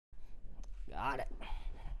Got it.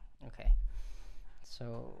 Okay.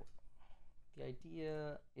 So the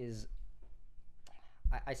idea is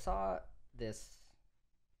I saw this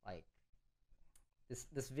like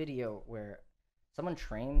this video where someone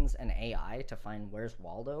trains an AI to find where's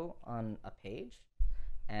Waldo on a page,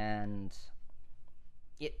 and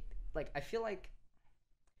it I feel like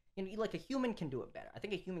like a human can do it better. I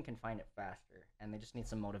think a human can find it faster, and they just need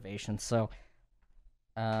some motivation. So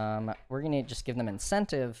we're gonna just give them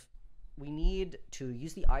incentive. We need to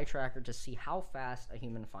use the eye tracker to see how fast a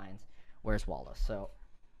human finds where's Waldo. So,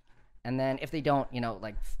 and then if they don't,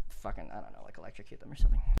 fucking I don't know, like electrocute them or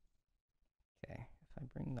something. Okay, if I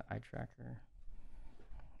bring the eye tracker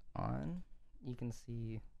on, you can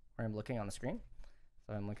see where I'm looking on the screen.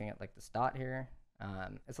 So I'm looking at like this dot here.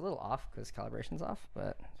 It's a little off because calibration's off,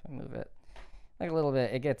 but if I move it like a little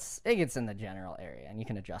bit, it gets in the general area, and you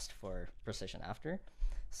can adjust for precision after.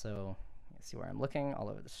 So you can see where I'm looking all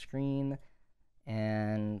over the screen,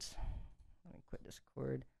 and let me quit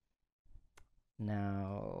Discord.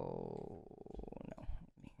 Now, no,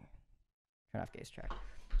 let me turn off gaze track.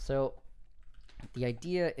 So the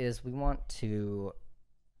idea is we want to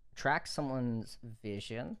track someone's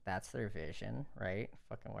vision. That's their vision, right?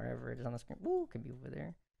 Fucking wherever it is on the screen. Ooh, could be over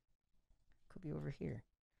there. Could be over here.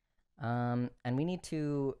 And we need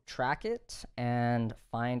to track it and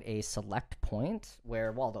find a select point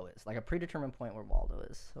where Waldo is, like a predetermined point where Waldo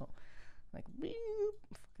is. So, like, beep,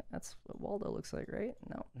 that's what Waldo looks like, right?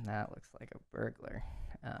 No, that looks like a burglar.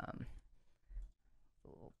 A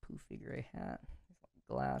little poofy gray hat,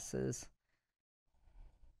 glasses.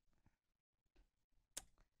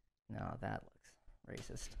 No, that looks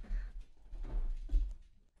racist.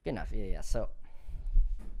 Good enough. Yeah. So,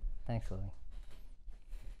 thanks, Lily.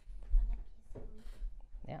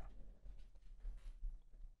 Yeah.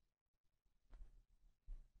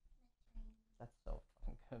 That's so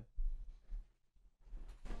fucking good.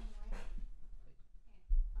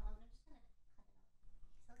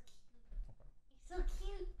 So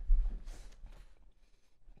cute.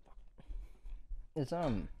 Is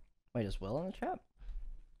wait, is Will in the chat?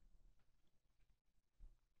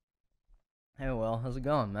 Hey Will, how's it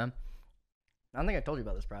going, man? I don't think I told you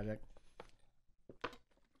about this project.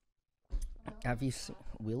 Have you seen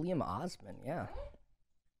William Osmond? Yeah.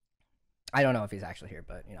 I don't know if he's actually here,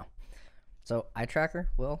 but So eye tracker,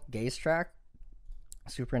 Will, gaze track,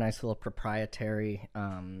 super nice little proprietary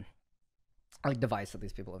device that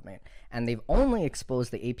these people have made, and they've only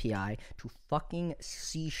exposed the API to fucking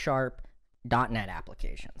C# .NET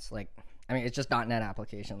applications. It's just .NET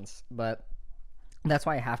applications, but that's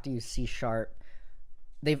why I have to use C#.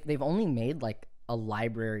 They've only made like a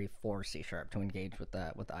library for C# to engage with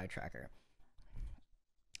the eye tracker.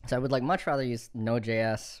 So I would much rather use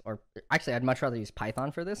Node.js, or actually I'd much rather use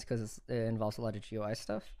Python for this because it involves a lot of GUI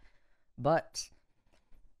stuff. But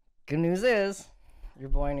good news is your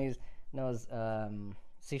boy knows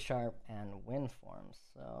C# and WinForms.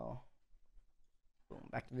 So boom,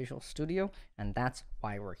 back to Visual Studio, and that's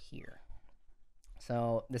why we're here.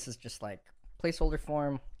 So this is just like placeholder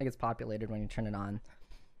form. It gets populated when you turn it on.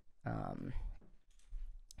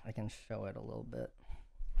 I can show it a little bit.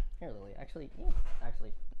 Here, Lily. Actually,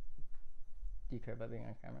 do you care about being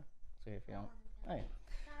on camera? So if you don't, all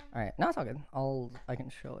right. No, it's all good. I can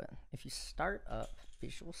show it. If you start up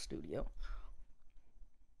Visual Studio.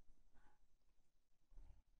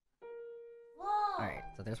 Whoa. All right.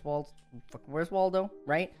 So there's Waldo. Where's Waldo?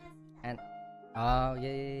 Right? And oh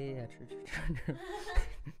yeah. True.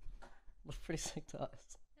 Looks pretty sick to us.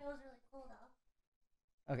 It was really cool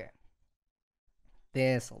though. Okay.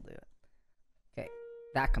 This'll do it. Okay.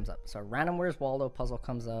 That comes up. So random where's Waldo puzzle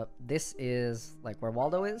comes up. This is like where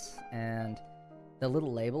Waldo is, and the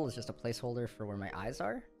little label is just a placeholder for where my eyes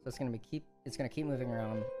are. So it's gonna keep moving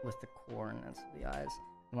around with the coordinates of the eyes.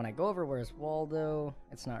 And when I go over where's Waldo,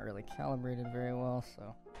 it's not really calibrated very well,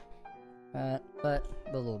 so but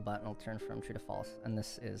the little button will turn from true to false, and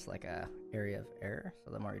this is like a area of error,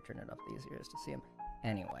 so the more you turn it up, the easier it is to see them.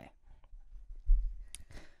 Anyway.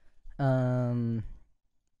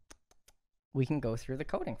 We can go through the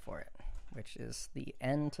coding for it, which is the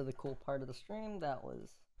end to the cool part of the stream. That was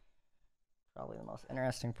probably the most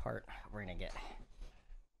interesting part we're gonna get.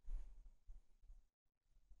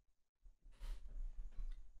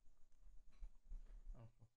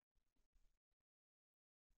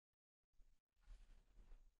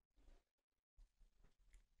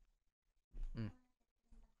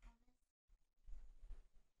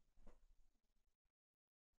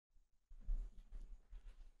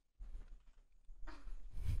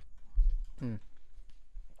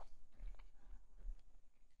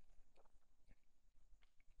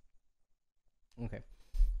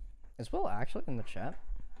 Is Will actually in the chat?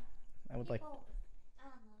 I would like. People, I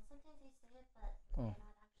don't know. Sometimes they say it, but they're not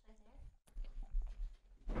actually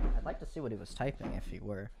there. I'd like to see what he was typing if he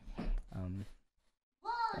were.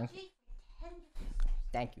 Whoa, Thank- Jake, for 10 gifted subs.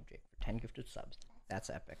 Thank you, Jake, for 10 gifted subs. That's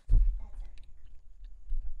epic. That's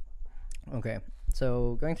it. Okay,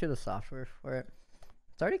 so going through the software for it,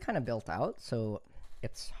 it's already kind of built out, so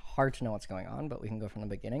it's hard to know what's going on, but we can go from the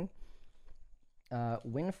beginning.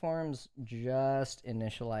 WinForms just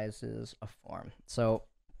initializes a form. So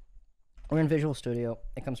we're in Visual Studio.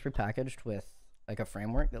 It comes prepackaged with like a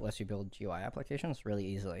framework that lets you build GUI applications really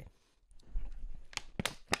easily.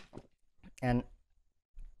 And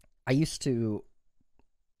I used to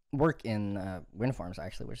work in WinForms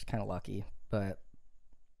actually, which is kind of lucky, but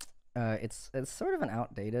it's sort of an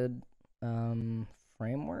outdated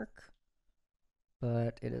framework,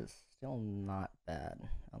 but it is still not bad.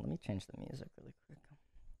 Let me change the music really quick.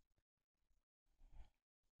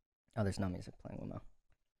 Oh, there's no music playing, Wilma.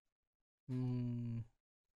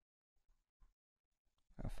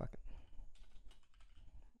 Oh, fuck it.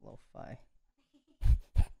 Lo-fi.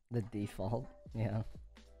 The default, yeah.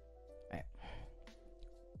 Alright.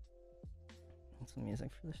 Some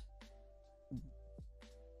music for this.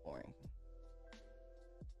 Boring.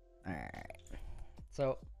 Alright.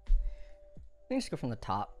 So, let's just go from the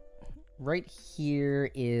top. Right here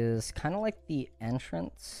is kind of like the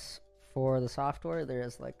entrance for the software. There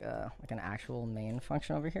is like an actual main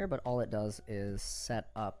function over here, but all it does is set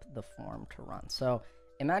up the form to run. So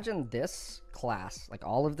imagine this class, like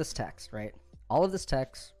all of this text, right? All of this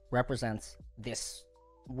text represents this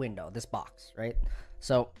window, this box, right?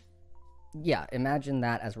 So yeah, imagine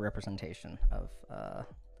that as a representation of the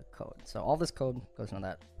code. So all this code goes into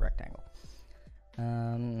that rectangle.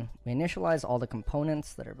 We initialize all the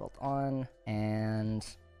components that are built on and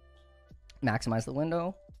maximize the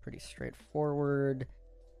window. Pretty straightforward.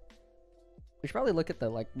 We should probably look at the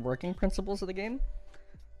like working principles of the game.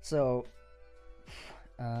 So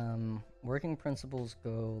working principles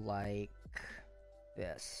go like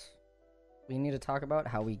this. We need to talk about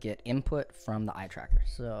how we get input from the eye tracker.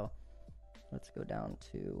 So let's go down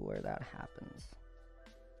to where that happens.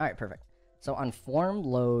 All right, perfect. So on form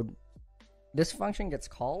load, this function gets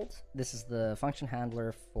called. This is the function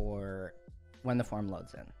handler for when the form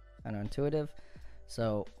loads in. Kind of intuitive.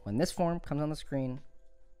 So when this form comes on the screen,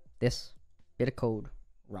 this bit of code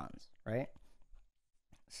runs, right?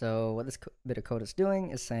 So what this bit of code is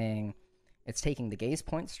doing is saying it's taking the gaze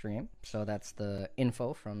point stream. So that's the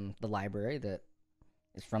info from the library that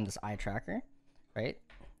is from this eye tracker, right?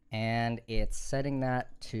 And it's setting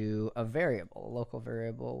that to a variable, a local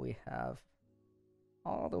variable we have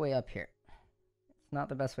all the way up here. It's not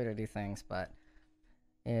the best way to do things, but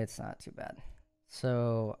it's not too bad.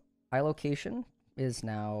 So eye location is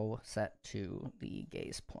now set to the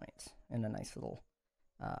gaze point in a nice little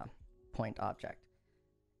point object.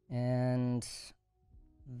 And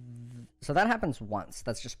so that happens once.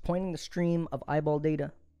 That's just pointing the stream of eyeball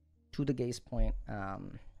data to the gaze point,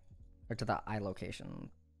 or to the eye location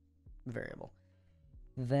variable.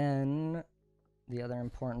 Then the other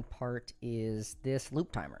important part is this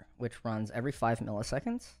loop timer, which runs every 5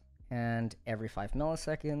 milliseconds. And every 5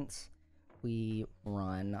 milliseconds, we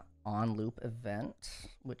run on loop event,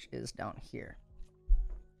 which is down here.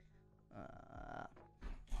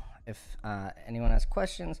 If anyone has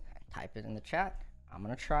questions, type it in the chat. I'm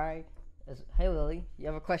gonna try. Hey Lily, you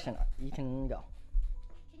have a question? You can go.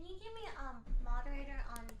 Can you give me moderator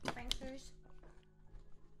on Frankers?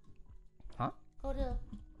 Huh? Go to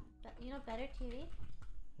Better TV.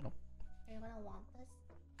 Nope. Are you gonna want this?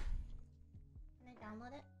 Can I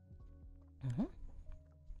download it? Mm-hmm.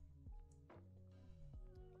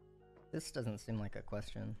 This doesn't seem like a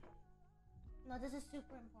question. No, this is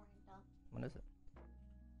super important though. What is it?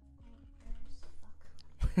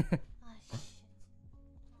 Fuck. Ah, shit.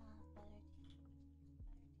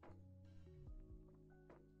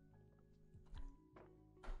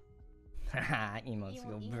 Better. Haha, emotes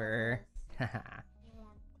go brr. Haha. You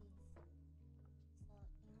want these.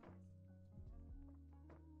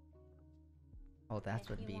 So, Oh, that's if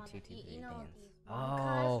what you want B2TV these means. Monkas,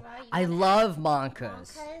 Oh, right? You I want love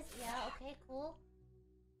Monkas. Monkas, yeah, okay, cool.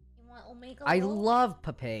 You want Omega I Roll? love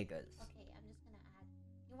Papegas. Okay, I'm just gonna add.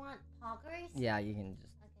 You want Poggers? Yeah, you can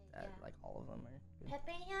just Okay, add yeah. like all of them. Are good.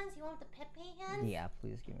 Pepe hands? You want the Pepe hands? Yeah,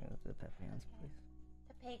 please give me the Pepe hands, Okay. please.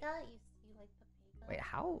 Pepega? You like Pepega? Wait,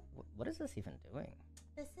 how? What is this even doing?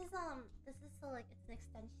 This is so like it's an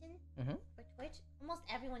extension Mm-hmm. for Twitch. Almost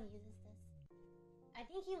everyone uses this. I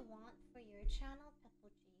think you want for your channel Peppo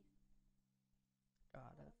G.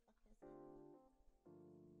 Got What it. the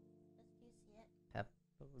fuck is it? Do you see it?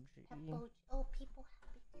 Peppo G. Peppo G. Oh, people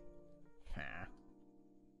have it.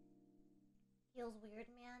 Feels weird,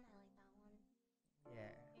 man. I like that one.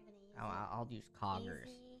 Yeah. You're gonna use I'll use coggers.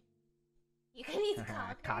 Easy. You can use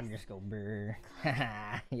coggers. Coggers go brr.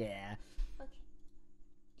 Yeah. Okay.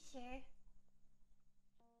 Sure.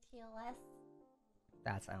 TOS.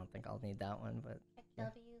 I don't think I'll need that one, but Check yeah.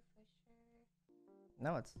 W for sure.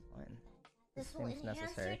 No, it's fine. This will seems enhance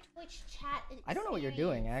necessary. your Twitch chat experience. I don't know what you're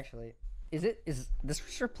doing actually. Is this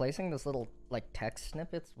just replacing this little like text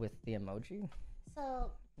snippets with the emoji?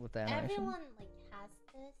 So with the animation? everyone like has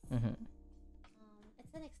this. Mm-hmm.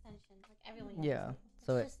 It's an extension. Like everyone. Yeah.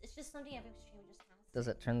 It's just something every streamer just has. Does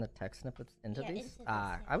it turn the text snippets into these? Into this,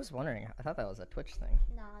 I was wondering. I thought that was a Twitch thing.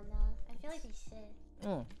 No. I feel like they should.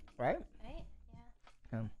 Right? Right?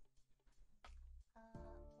 Yeah.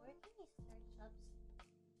 Where can we search up?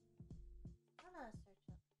 I don't know how to search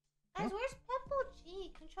up. Guys, where's Peppo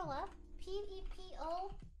G? Control F.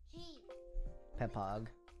 PEPOG. Pepog.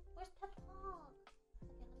 Where's Pepog?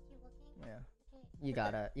 Okay, let me keep looking. Yeah. Okay.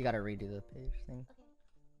 You gotta redo the page thing. Okay.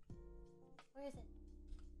 Where is it?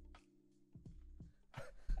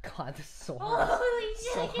 God, this is so hard. Holy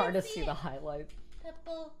shit! So I hard to can't see the highlights.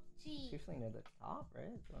 Peppo It's G. usually near the top,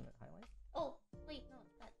 right? It's on the highlights. Oh, wait, no,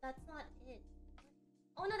 that's not it.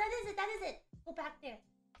 Oh no, that is it. Go back there.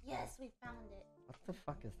 Yes, we found it. What the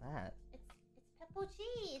fuck is that? It's Peppo G.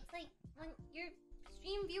 It's like when your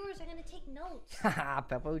stream viewers are gonna take notes. Haha,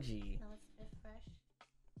 Peppo G. No, it's refresh.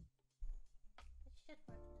 It should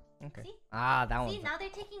work now. Okay. See? That one's. See, now they're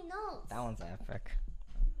taking notes. That one's epic.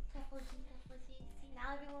 Peppo G. See,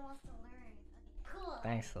 now everyone wants to learn. Okay, cool.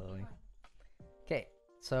 Thanks, Lily. Okay,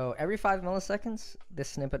 so every 5 milliseconds, this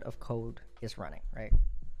snippet of code is running, right?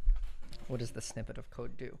 What does the snippet of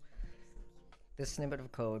code do? This snippet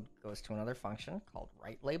of code goes to another function called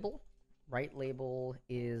writeLabel. WriteLabel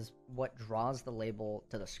is what draws the label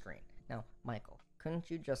to the screen. Now, Michael,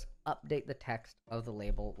 couldn't you just update the text of the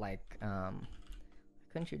label like,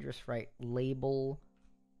 couldn't you just write label,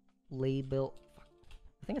 I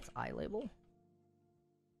think it's iLabel?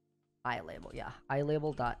 iLabel, yeah.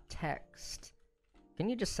 iLabel.text. Can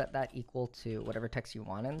you just set that equal to whatever text you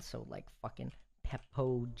want in? So like fucking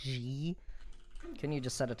Peppo G. Can you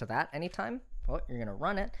just set it to that anytime? Well, you're gonna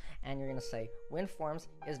run it and you're gonna say WinForms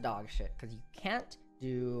is dog shit because you can't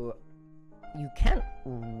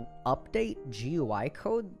update GUI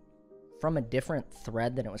code from a different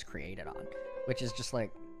thread than it was created on, which is just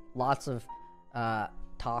like lots of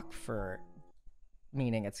talk for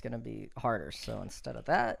meaning it's gonna be harder. So instead of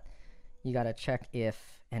that, you gotta check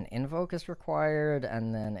if an invoke is required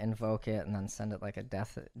and then invoke it and then send it like a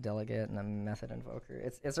delegate and a method invoker.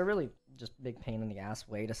 It's a really just big pain in the ass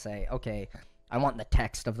way to say, okay, I want the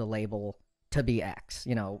text of the label to be X,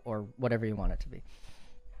 you know, or whatever you want it to be.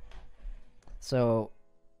 So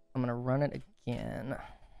I'm gonna run it again.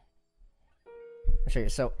 I'll show you.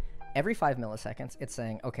 So every 5 milliseconds, it's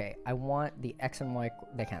saying, okay, I want the X and Y.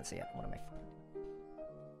 They can't see it. What am I fucking?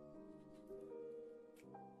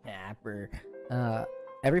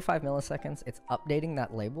 Every 5 milliseconds, it's updating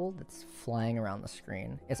that label that's flying around the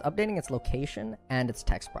screen. It's updating its location and its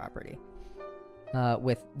text property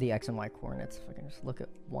with the X and Y coordinates. If I can just look at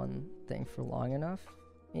one thing for long enough,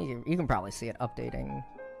 you can probably see it updating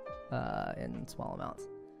in small amounts.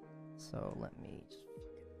 So let me just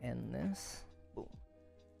end this. Boom.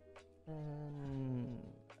 And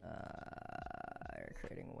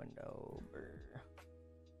creating a window.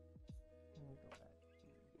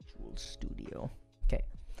 Visual Studio. Okay.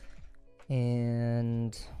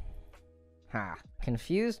 And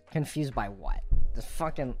confused by what? Just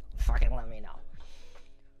fucking let me know.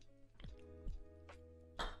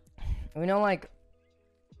 We know like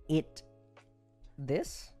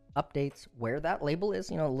this updates where that label is,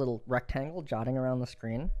 you know, a little rectangle jotting around the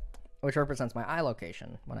screen, which represents my eye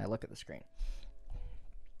location when I look at the screen.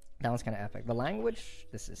 That one's kind of epic. The language,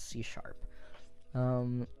 this is C#.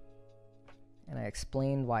 And I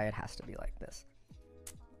explained why it has to be like this.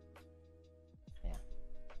 Yeah.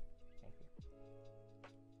 Thank you.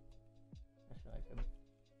 I feel like I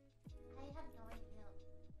have no idea what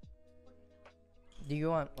you're talking about. Do you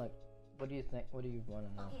want, like, what do you think? What do you want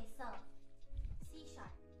to know? Okay, so C# is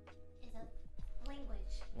a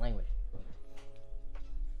language. Language.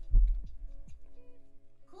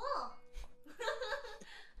 Cool.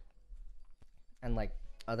 And, like,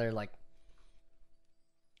 other, like,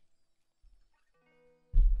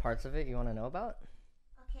 parts of it you want to know about?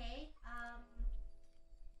 Okay,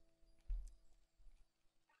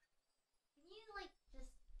 can you, like, just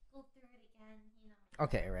go through it again, you know?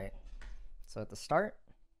 Okay, right. So at the start,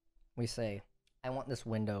 we say, I want this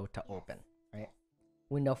window to open, right?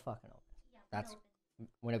 Window fucking open. Yeah, That's open.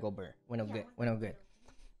 window go burr. Window Yeah, good. window Window good. open.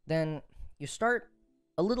 Then you start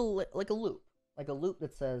a little like a loop. like a loop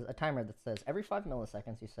that says, a timer that says every 5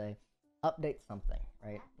 milliseconds you say, update something,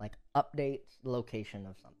 right? Like update the location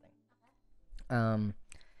of something.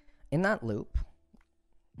 In that loop,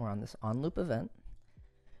 we're on this on loop event,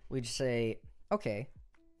 we'd say, okay,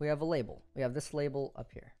 we have a label. We have this label up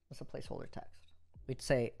here. It's a placeholder text. We'd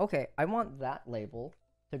say, okay, I want that label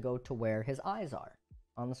to go to where his eyes are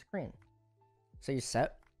on the screen. So you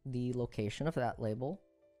set the location of that label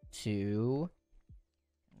to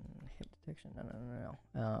hit detection.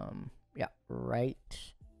 No. Yeah, right.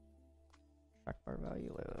 Track bar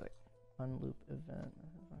value. Wait. On loop event.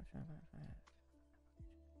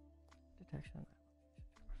 Detection.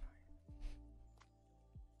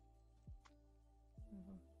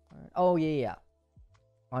 Oh yeah.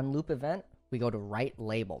 On loop event, we go to right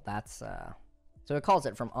label. That's so it calls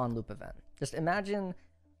it from on loop event. Just imagine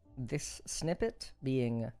this snippet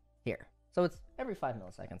being here. So it's every 5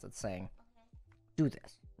 milliseconds it's saying, do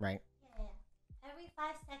this, right? Yeah. Every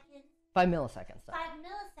 5 seconds. 5 milliseconds. Sorry. 5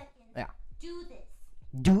 milliseconds. Yeah. Do this.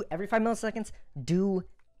 Do every 5 milliseconds, do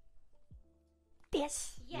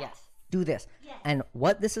this. Yes. Do this. Yes. And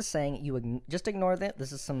what this is saying, you just ignore that.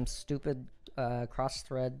 This is some stupid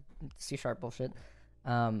cross-thread C# bullshit.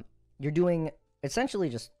 You're doing essentially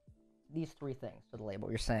just these 3 things to the label.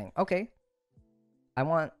 You're saying, okay, I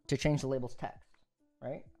want to change the label's text,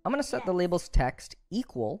 right? I'm going to set the label's text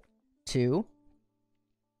equal to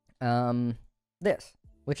this,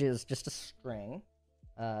 which is just a string,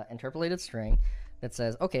 interpolated string that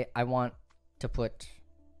says, okay, I want to put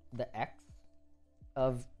the X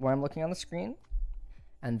of where I'm looking on the screen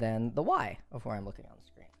and then the Y of where I'm looking on the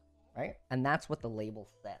screen, right? And that's what the label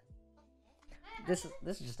says. This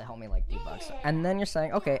is just to help me like debug. So, and then you're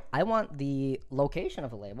saying, okay, I want the location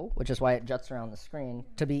of a label, which is why it juts around the screen,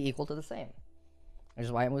 to be equal to the same. Which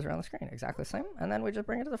is why it moves around the screen, exactly the same. And then we just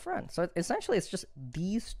bring it to the front. So essentially, it's just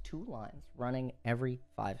these 2 lines running every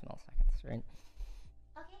 5 milliseconds, right?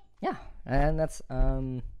 Okay. Yeah, and that's I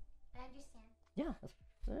understand. yeah,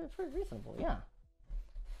 that's pretty reasonable. Yeah.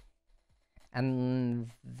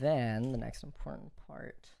 And then the next important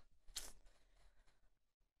part.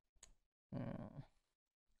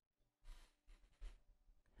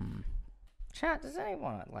 Chat, does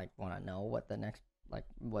anyone want to know what the next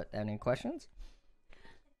any questions? I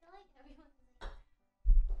feel like everyone's like,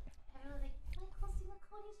 Michael, see what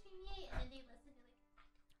Cody's stream yay, and then they listen to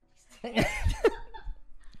like, I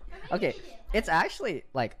don't understand. Okay, it's actually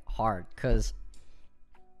like hard because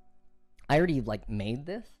I already like made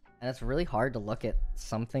this, and it's really hard to look at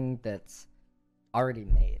something that's already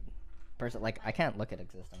made. Like I can't look at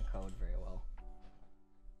existing code very well.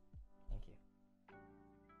 Thank you.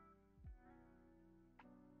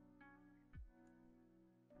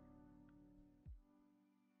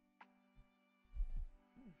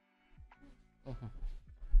 Is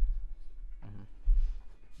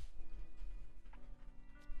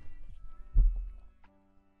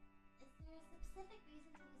there a specific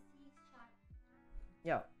reason to use C#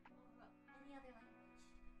 Yeah. or any other language?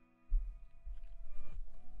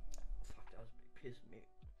 Fuck, that was a big piece of meat.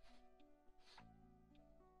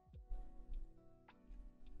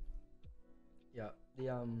 Yeah,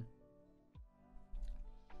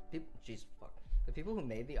 the people who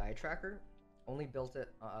made the eye tracker only built it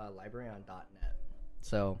library on .NET.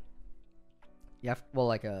 So you have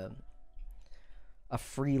like a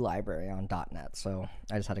free library on .NET. So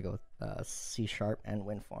I just had to go with C# and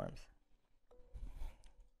WinForms.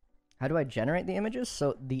 How do I generate the images?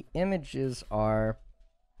 So the images are,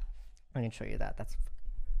 I can show you that. That's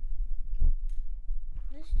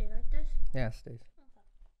This stay like this? yeah, it stays.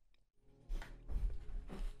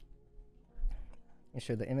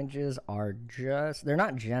 So the images are they're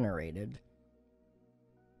not generated.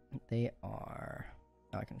 They are,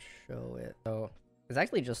 I can show it. So it's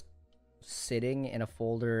actually just sitting in a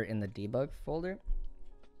folder in the debug folder.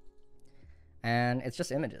 And it's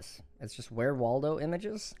just images. It's just where Waldo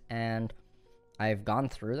images. And I've gone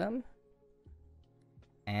through them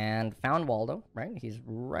and found Waldo, right? He's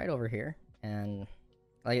right over here. And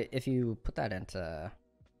like if you put that into,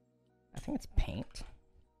 I think it's Paint.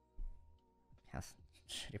 Has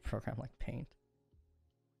a shitty program like Paint.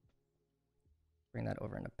 Bring that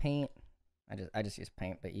over into Paint. I just use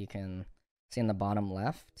Paint, but you can see in the bottom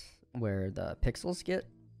left where the pixels get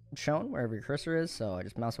shown, wherever your cursor is. So I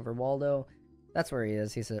just mouse over Waldo. That's where he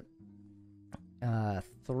is. He's at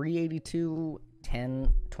 382,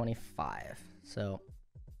 10, 25. So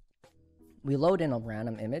we load in a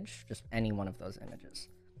random image, just any one of those images.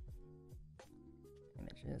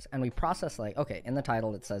 And we process like, okay, in the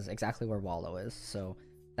title it says exactly where Waldo is. So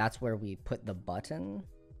that's where we put the button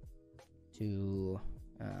to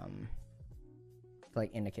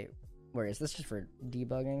like indicate whereas this is for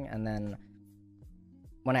debugging, and then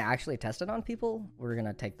when I actually test it on people, we're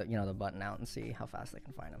gonna take the the button out and see how fast they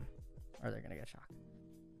can find them, or they're gonna get shocked.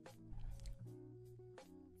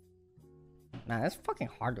 Man, it's fucking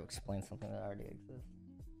hard to explain something that already exists. You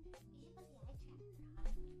should put the eye tracker on.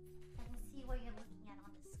 I can see what you're looking at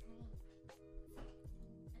on the screen. And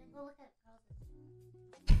then go look at girls.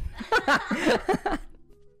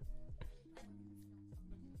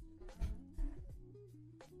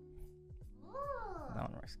 Ooh, That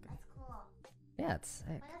one works good. that's cool. Yeah, it's sick.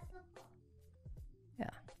 Why that's so cool? Yeah.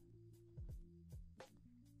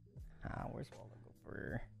 Where's Waldo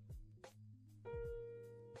Gopher?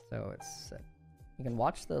 So it's you can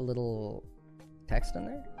watch the little text in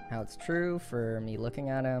there. How it's true for me looking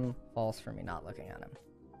at him, false for me not looking at him.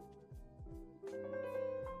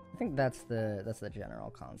 I think that's the general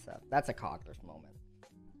concept. That's a Cogler's moment.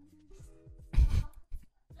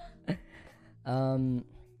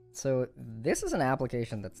 So this is an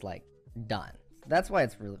application that's like done. That's why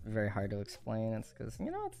it's really very hard to explain. It's because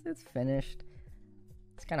it's finished.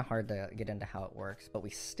 It's kind of hard to get into how it works, but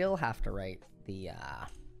we still have to write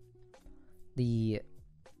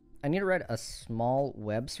I need to write a small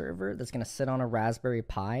web server that's going to sit on a Raspberry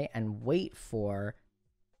Pi and wait for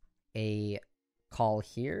a call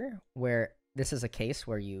here where this is a case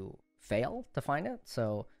where you fail to find it.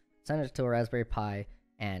 So send it to a Raspberry Pi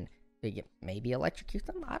and maybe electrocute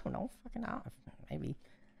them. I don't know. Fucking out. Maybe.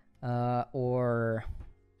 Or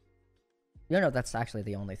that's actually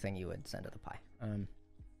the only thing you would send to the Pi.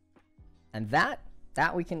 And that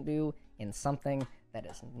we can do in something that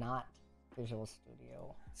is not Visual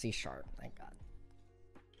Studio C#, thank God.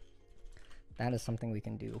 That is something we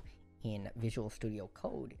can do in Visual Studio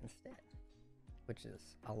Code instead, which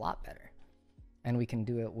is a lot better. And we can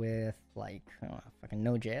do it with like fucking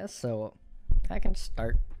Node.js, so I can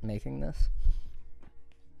start making this.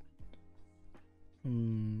 Let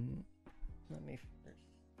me first.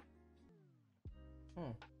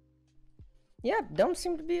 Yeah, don't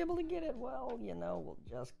seem to be able to get it. Well, we'll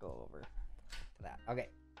just go over to that. Okay.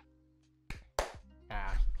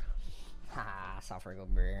 Software go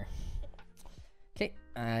brr. Okay,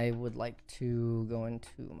 I would like to go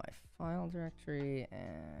into my file directory,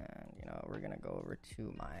 and we're gonna go over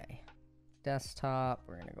to my desktop.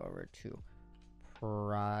 We're gonna go over to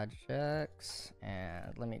projects,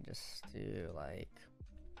 and let me just do like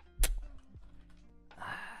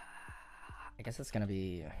I guess it's gonna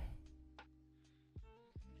be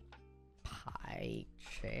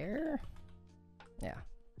PyChair. Yeah.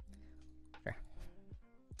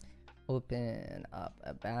 Open up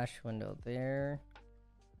a bash window there.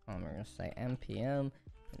 We're gonna say npm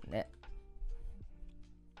net.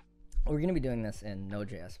 We're gonna be doing this in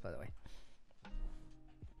Node.js, by the way.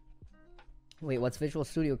 Wait, what's Visual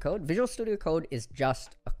Studio Code? Visual Studio Code is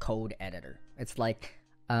just a code editor. It's like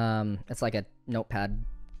a Notepad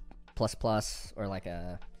 ++, or like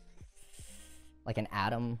an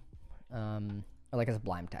Atom, or like a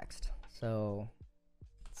Sublime Text. So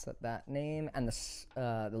set that name, and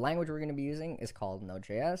the language we're going to be using is called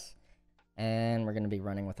Node.js, and we're going to be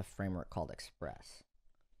running with a framework called Express.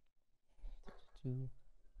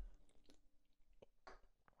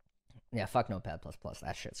 Yeah, fuck Notepad++.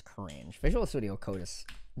 That shit's cringe. Visual Studio Code is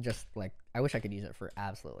just like, I wish I could use it for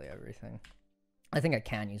absolutely everything. I think I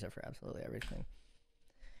can use it for absolutely everything.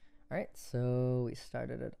 All right, so we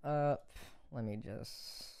started it up. Let me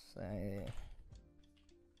just say,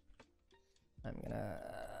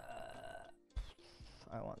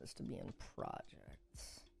 I want this to be in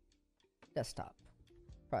projects. Desktop.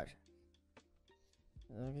 Project.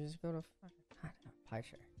 Just go to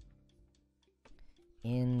PyChair.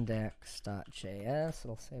 Index.js.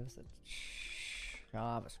 It'll save us a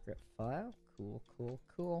JavaScript file.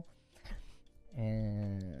 Cool.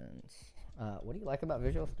 And what do you like about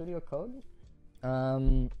Visual Studio Code?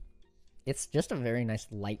 It's just a very nice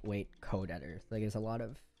lightweight code editor. Like, there's a lot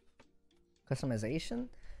of customization.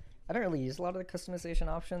 I don't really use a lot of the customization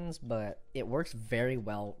options, but it works very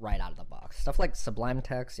well right out of the box. Stuff like Sublime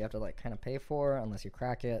Text, you have to like kind of pay for unless you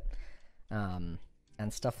crack it. And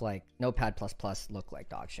stuff like Notepad++ look like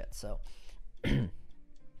dog shit. So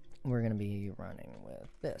we're going to be running with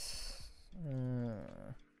this.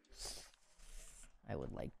 I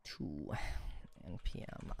would like to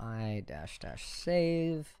npm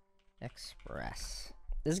i-save express.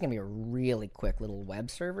 This is going to be a really quick little web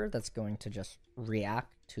server that's going to just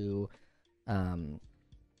react to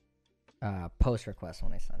post requests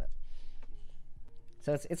when I send it.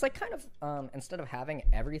 So it's like kind of, instead of having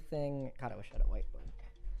everything, God, I wish I had a whiteboard.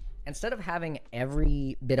 Instead of having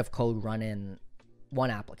every bit of code run in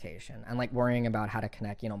one application and like worrying about how to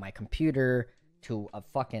connect, my computer to a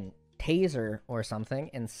fucking taser or something.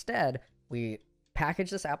 Instead, we package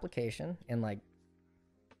this application in like,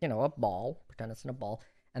 a ball, pretend it's in a ball,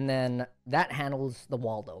 and then that handles the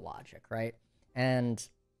Waldo logic, right? And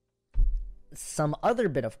some other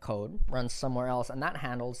bit of code runs somewhere else, and that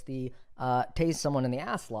handles the tase someone in the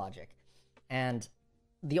ass logic. And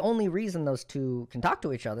the only reason those two can talk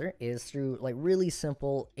to each other is through like really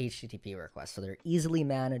simple HTTP requests. So they're easily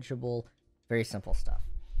manageable, very simple stuff.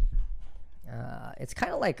 It's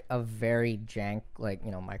kind of like a very jank, like,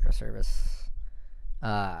 microservice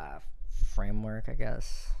framework, I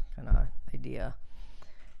guess, kind of idea.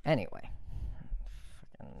 Anyway,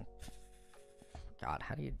 God,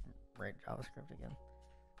 how do you write JavaScript again?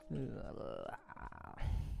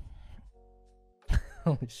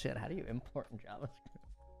 Holy shit, how do you import in JavaScript?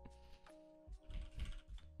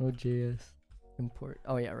 OJS import.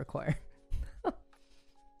 Oh yeah, require.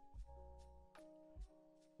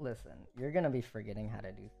 Listen, you're gonna be forgetting how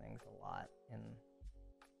to do things a lot in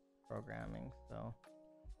programming, so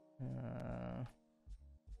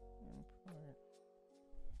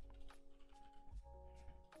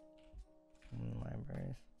import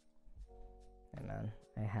libraries. Hey man,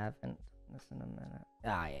 I haven't done this in a minute.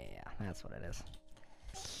 Ah, yeah, that's what it is.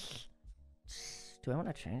 Do I want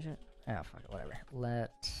to change it? Yeah, fuck it, whatever.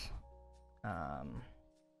 Let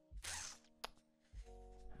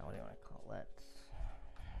what do you want to call it?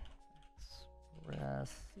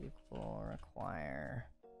 Express equal require.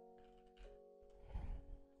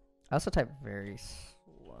 I also type very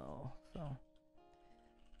slow, so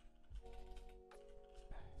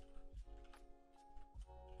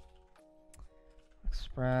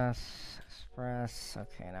express.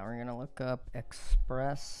 Okay, now we're gonna look up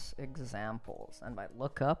express examples, and by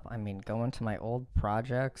look up I mean go into my old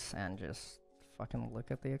projects and just fucking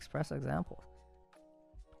look at the express examples,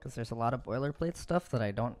 because there's a lot of boilerplate stuff that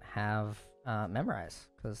I don't have memorized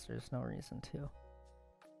because there's no reason to.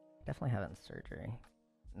 Definitely have it in surgery.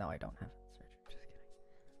 No, I don't have it in surgery. Just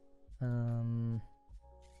kidding.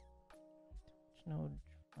 No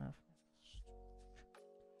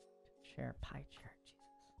share pie chart.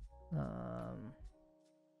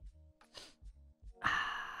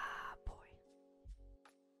 Boy.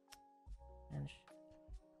 And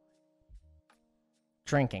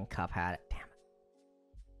drinking cup had it. Damn it.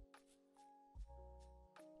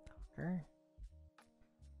 Docker.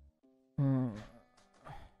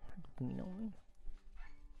 You know me.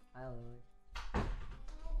 Hi, Lily.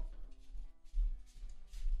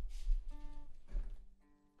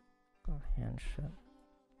 Oh, hand shit.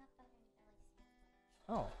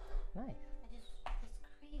 Oh, nice. I just was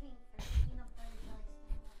craving for peanut butter jelly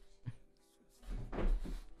so much.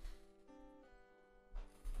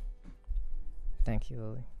 Thank you,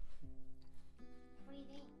 Lily. What do you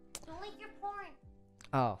think? Don't like your porn.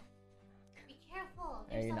 Oh. Be careful.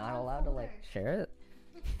 Are you not allowed to like share it?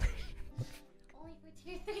 Only for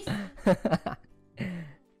tier 3.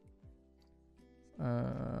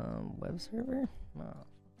 Web server? Oh,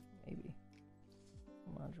 maybe.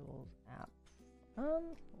 Modules, app. Yeah,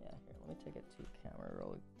 here, let me take it to camera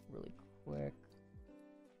really quick.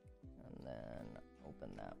 And then open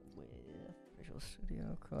that with Visual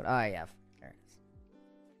Studio Code. Ah, yeah, there it is.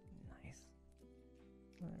 Nice.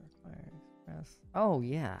 Require express. Oh,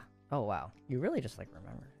 yeah. Oh, wow. You really just, like,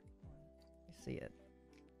 remember it. You see it.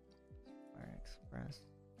 Require express.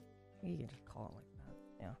 You can just call it like that.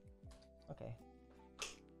 Yeah. Okay.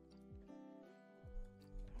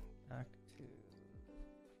 Back to...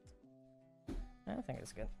 I think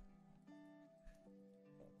it's good.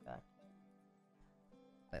 Back.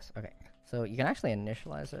 This. Okay. So you can actually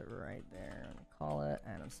initialize it right there and call it.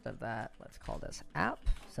 And instead of that, let's call this app.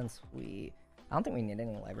 Since I don't think we need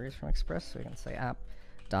any libraries from Express, so we can say app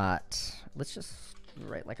dot. Let's just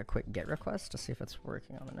write like a quick GET request to see if it's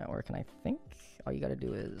working on the network. And I think all you got to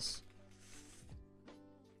do is,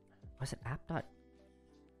 was it app dot?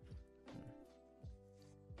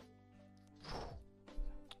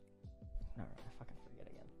 No, I fucking forget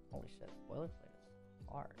again. Holy shit, boilerplate is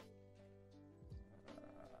hard.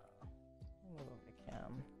 Move over to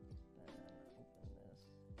cam, then open this.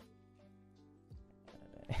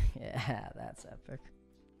 Yeah, that's epic.